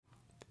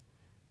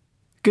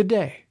Good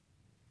day.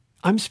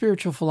 I'm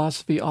spiritual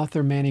philosophy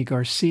author Manny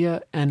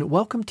Garcia, and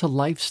welcome to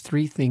Life's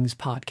Three Things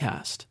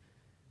podcast,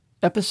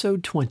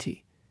 Episode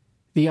 20,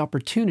 The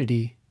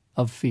Opportunity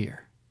of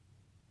Fear.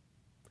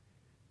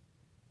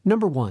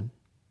 Number 1.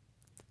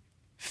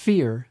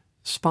 Fear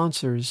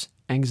sponsors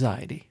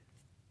anxiety.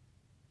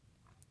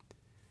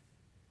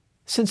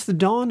 Since the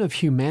dawn of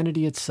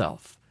humanity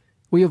itself,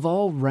 we have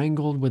all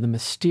wrangled with a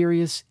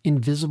mysterious,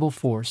 invisible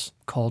force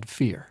called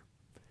fear.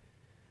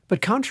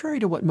 But contrary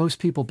to what most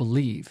people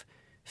believe,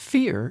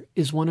 fear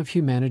is one of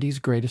humanity's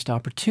greatest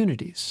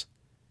opportunities.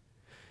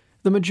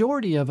 The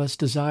majority of us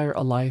desire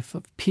a life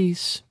of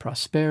peace,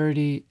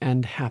 prosperity,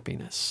 and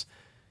happiness.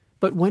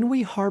 But when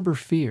we harbor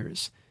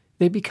fears,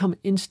 they become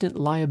instant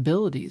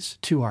liabilities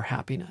to our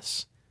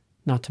happiness,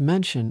 not to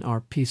mention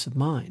our peace of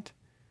mind.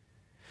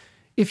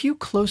 If you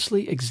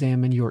closely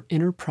examine your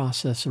inner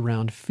process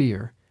around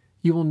fear,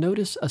 you will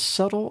notice a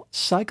subtle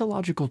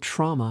psychological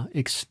trauma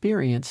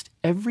experienced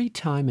every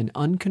time an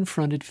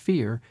unconfronted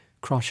fear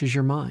crosses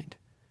your mind.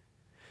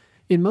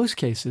 In most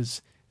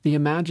cases, the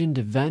imagined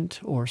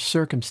event or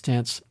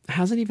circumstance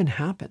hasn't even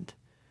happened.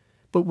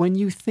 But when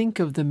you think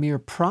of the mere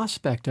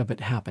prospect of it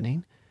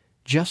happening,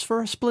 just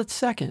for a split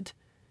second,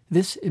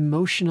 this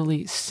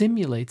emotionally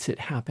simulates it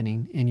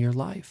happening in your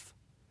life.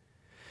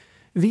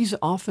 These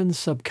often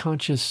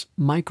subconscious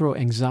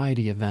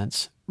micro-anxiety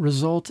events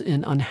result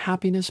in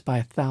unhappiness by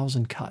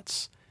 1,000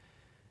 cuts.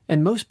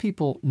 And most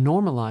people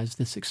normalize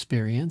this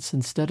experience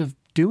instead of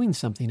doing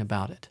something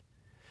about it.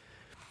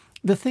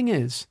 The thing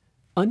is,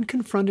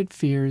 unconfronted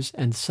fears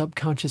and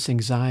subconscious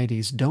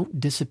anxieties don't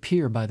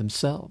disappear by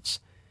themselves.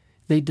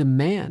 They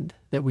demand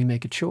that we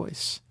make a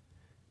choice.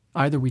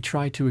 Either we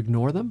try to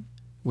ignore them,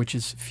 which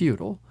is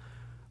futile,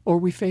 or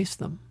we face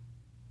them.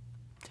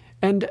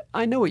 And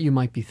I know what you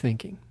might be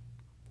thinking.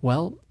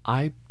 Well,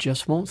 I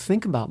just won't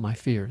think about my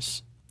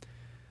fears.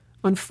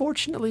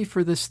 Unfortunately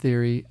for this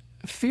theory,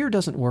 fear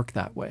doesn't work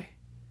that way.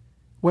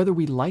 Whether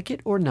we like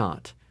it or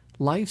not,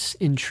 life's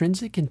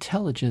intrinsic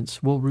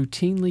intelligence will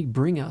routinely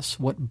bring us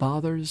what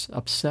bothers,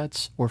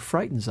 upsets, or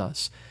frightens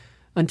us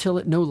until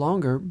it no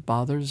longer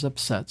bothers,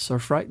 upsets, or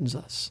frightens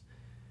us.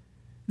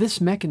 This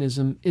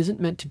mechanism isn't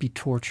meant to be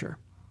torture.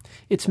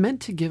 It's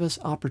meant to give us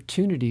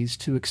opportunities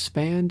to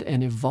expand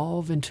and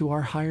evolve into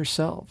our higher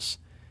selves.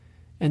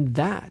 And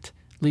that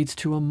leads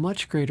to a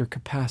much greater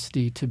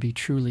capacity to be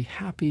truly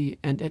happy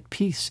and at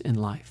peace in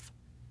life.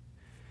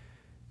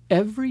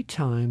 Every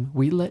time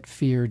we let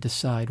fear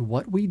decide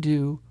what we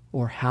do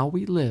or how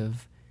we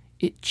live,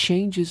 it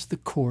changes the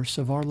course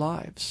of our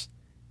lives.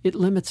 It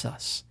limits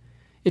us.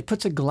 It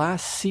puts a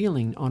glass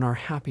ceiling on our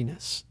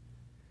happiness.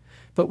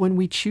 But when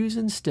we choose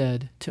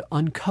instead to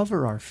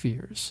uncover our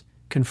fears,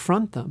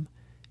 confront them,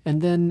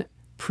 and then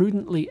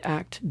prudently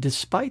act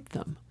despite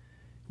them,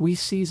 we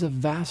seize a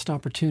vast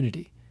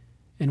opportunity,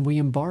 and we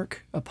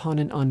embark upon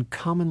an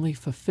uncommonly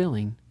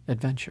fulfilling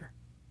adventure.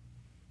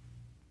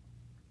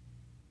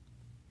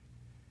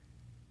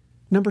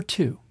 Number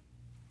 2.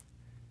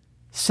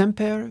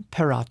 Semper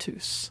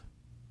paratus,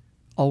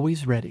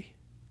 always ready.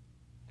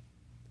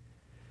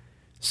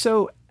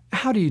 So,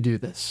 how do you do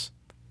this?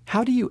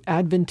 How do you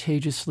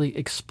advantageously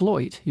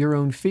exploit your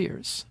own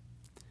fears?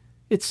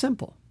 It's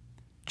simple.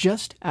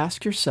 Just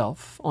ask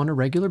yourself on a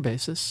regular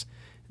basis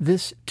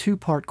this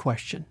two-part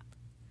question.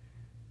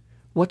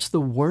 What's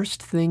the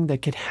worst thing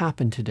that could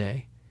happen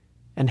today,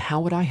 and how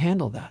would I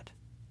handle that?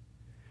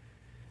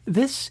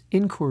 This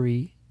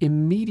inquiry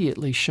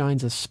immediately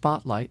shines a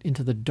spotlight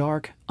into the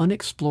dark,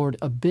 unexplored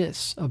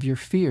abyss of your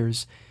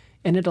fears,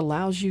 and it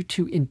allows you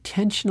to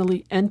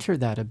intentionally enter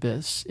that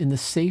abyss in the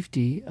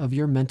safety of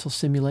your mental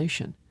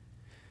simulation.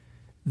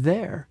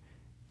 There,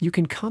 you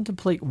can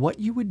contemplate what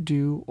you would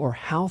do or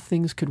how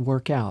things could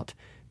work out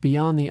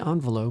beyond the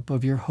envelope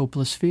of your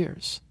hopeless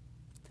fears.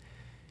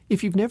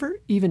 If you've never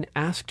even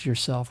asked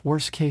yourself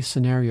worst-case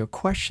scenario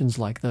questions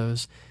like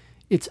those,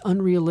 it's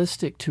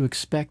unrealistic to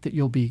expect that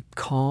you'll be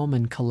calm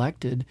and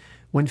collected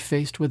when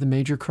faced with a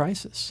major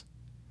crisis.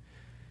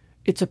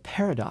 It's a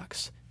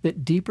paradox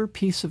that deeper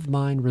peace of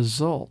mind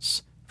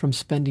results from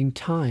spending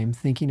time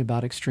thinking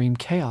about extreme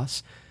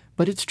chaos,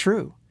 but it's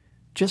true.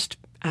 Just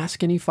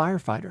ask any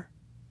firefighter.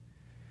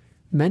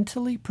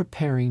 Mentally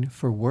preparing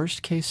for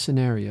worst-case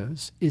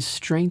scenarios is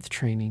strength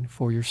training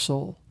for your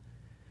soul.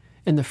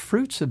 And the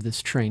fruits of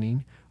this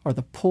training are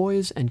the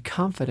poise and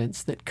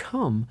confidence that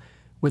come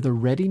with a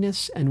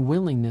readiness and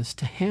willingness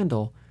to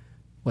handle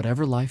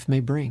whatever life may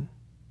bring.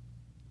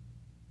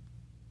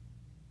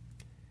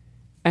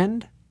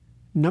 And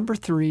number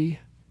 3,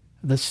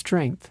 the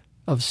strength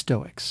of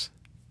Stoics.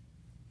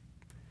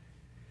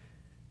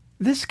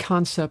 This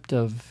concept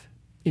of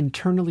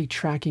internally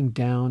tracking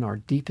down our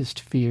deepest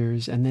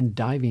fears and then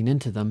diving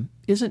into them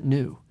isn't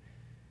new.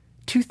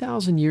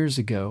 2,000 years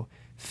ago,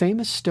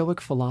 famous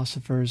Stoic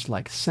philosophers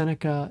like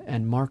Seneca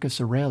and Marcus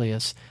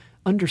Aurelius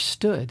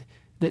understood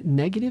that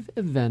negative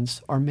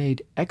events are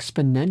made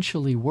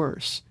exponentially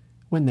worse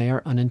when they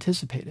are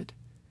unanticipated,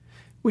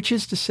 which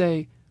is to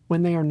say,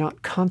 when they are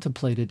not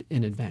contemplated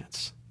in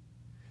advance.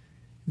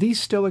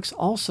 These Stoics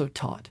also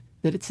taught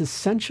that it's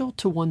essential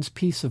to one's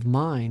peace of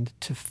mind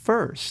to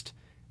first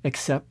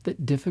accept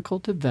that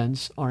difficult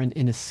events are an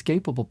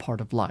inescapable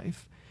part of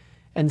life,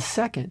 and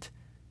second,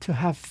 to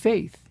have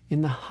faith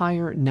in the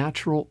higher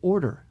natural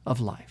order of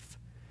life.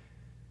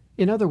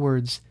 In other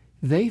words,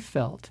 they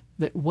felt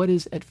that what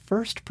is at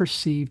first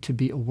perceived to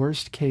be a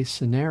worst-case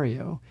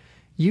scenario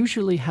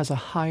usually has a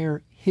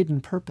higher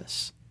hidden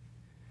purpose.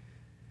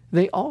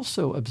 They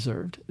also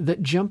observed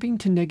that jumping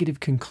to negative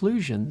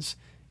conclusions,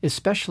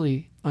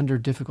 especially under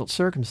difficult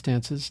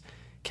circumstances,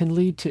 can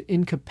lead to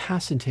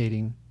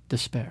incapacitating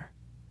despair.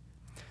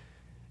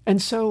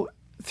 And so,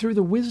 through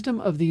the wisdom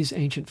of these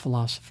ancient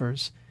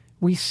philosophers,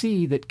 we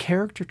see that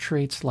character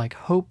traits like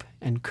hope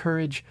and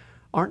courage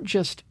aren't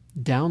just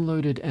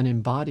downloaded and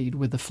embodied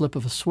with the flip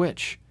of a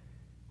switch.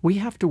 We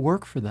have to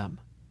work for them.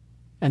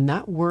 And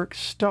that work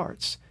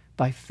starts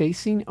by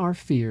facing our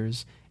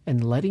fears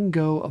and letting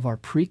go of our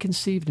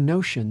preconceived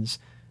notions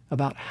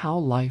about how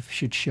life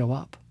should show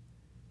up.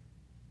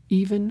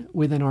 Even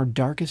within our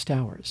darkest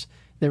hours,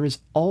 there is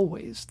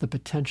always the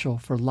potential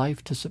for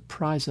life to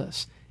surprise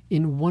us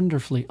in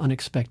wonderfully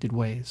unexpected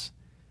ways.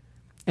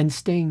 And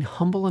staying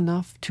humble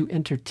enough to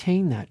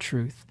entertain that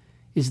truth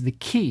is the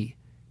key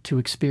to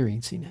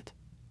experiencing it.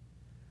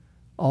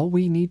 All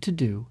we need to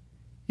do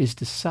is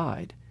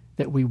decide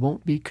that we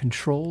won't be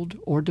controlled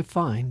or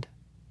defined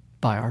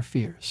by our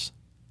fears.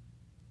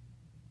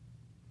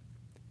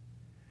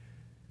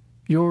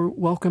 You're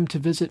welcome to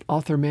visit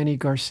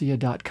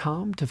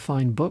authormannygarcia.com to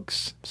find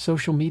books,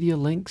 social media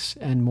links,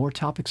 and more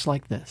topics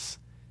like this.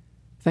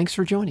 Thanks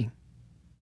for joining.